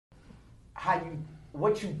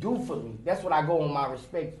what you do for me. That's what I go on my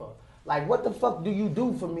respect for. Like, what the fuck do you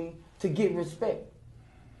do for me to get respect?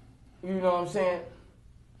 You know what I'm saying?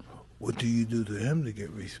 What do you do to him to get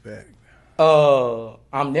respect?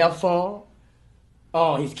 I'm there for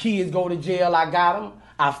him. His kids go to jail, I got him.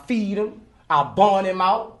 I feed him. I bond him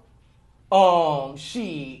out.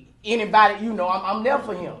 Anybody, I'm there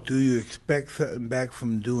for him. Do you expect something back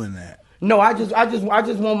from doing that? No, I just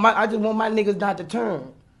want my niggas not to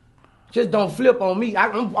turn. Just don't flip on me.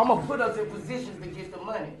 I'm gonna put us in positions to get the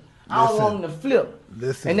money. I don't want them to flip.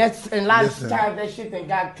 Listen, and a lot of times that shit came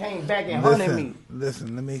back and hunted me.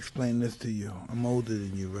 Listen, let me explain this to you. I'm older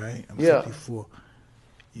than you, right? I'm 54.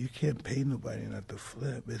 You can't pay nobody not to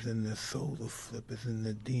flip. It's in their soul to flip. It's in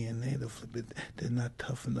their DNA to flip. They're not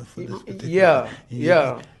tough enough for this particular.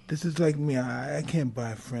 Yeah. This is like me. I can't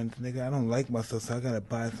buy friends, nigga. I don't like myself, so I gotta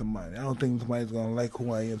buy somebody. I don't think somebody's gonna like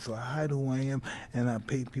who I am, so I hide who I am, and I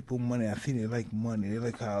pay people money. I see they like money. They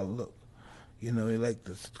like how I look. They like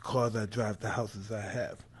the cars I drive, the houses I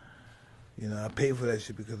have. I pay for that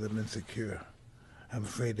shit because I'm insecure. I'm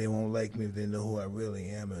afraid they won't like me if they know who I really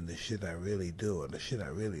am and the shit I really do and the shit I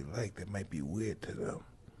really like that might be weird to them.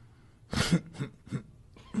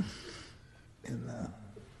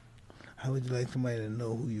 How would you like somebody to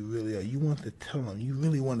know who you really are? You want to tell them. You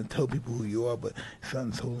really want to tell people who you are, but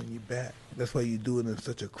something's holding you back. That's why you do it in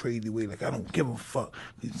such a crazy way. Like, I don't give a fuck.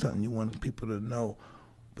 It's something you want people to know,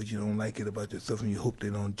 but you don't like it about yourself and you hope they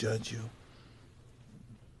don't judge you.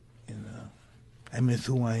 I miss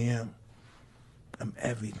who I am. I'm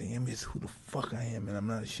everything. I miss who the fuck I am, and I'm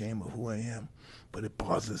not ashamed of who I am. But it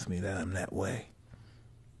bothers me that I'm that way.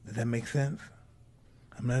 Does that make sense?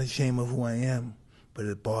 I'm not ashamed of who I am, but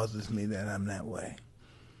it bothers me that I'm that way.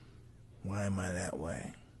 Why am I that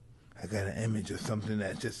way? I got an image of something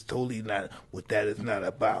that's just totally not what that is not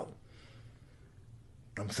about.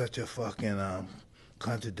 I'm such a fucking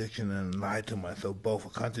contradiction and lie to myself, both a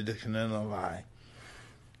contradiction and a lie.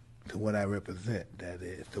 To what I represent, that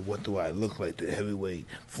is. To what do I look like, the heavyweight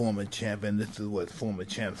former champion. This is what former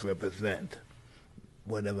champs represent.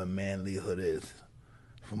 Whatever manlyhood is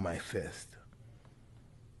for my fist.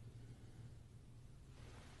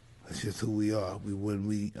 That's just who we are.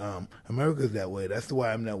 America's that way. That's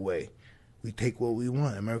why I'm that way. We take what we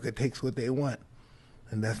want. America takes what they want.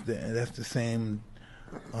 And that's the same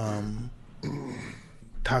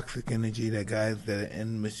toxic energy that guys that are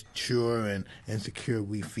immature and insecure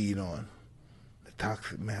we feed on. The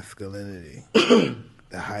toxic masculinity. To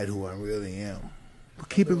hide who I really am. But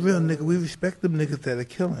keep it real, nigga. We respect them niggas that are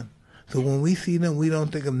killing. So when we see them, we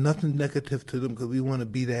don't think of nothing negative to them because we want to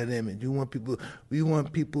be that image. We want people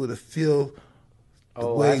to feel the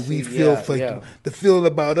way we feel, to feel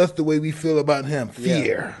about us the way we feel about him.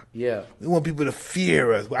 Fear. Yeah. We want people to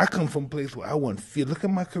fear us. I come from a place where I want fear. Look at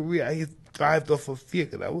my career. I thrived off of fear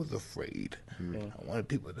because I was afraid. I wanted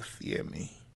people to fear me.